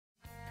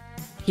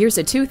Here's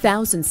a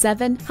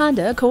 2007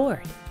 Honda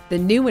Accord. The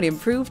new and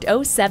improved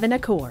 '07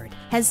 Accord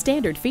has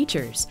standard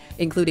features,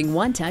 including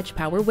one-touch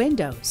power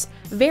windows,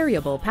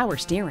 variable power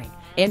steering,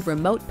 and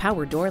remote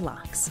power door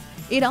locks.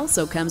 It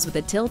also comes with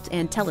a tilt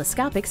and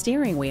telescopic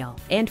steering wheel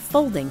and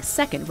folding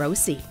second-row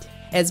seat.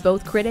 As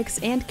both critics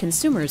and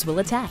consumers will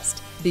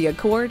attest, the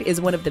Accord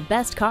is one of the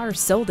best cars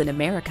sold in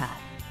America.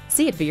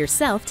 See it for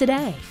yourself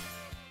today.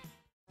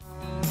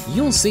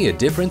 You'll see a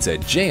difference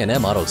at J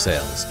M Auto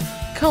Sales.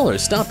 Call or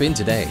stop in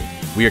today.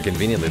 We are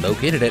conveniently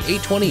located at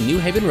 820 New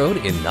Haven Road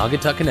in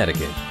Naugatuck,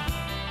 Connecticut.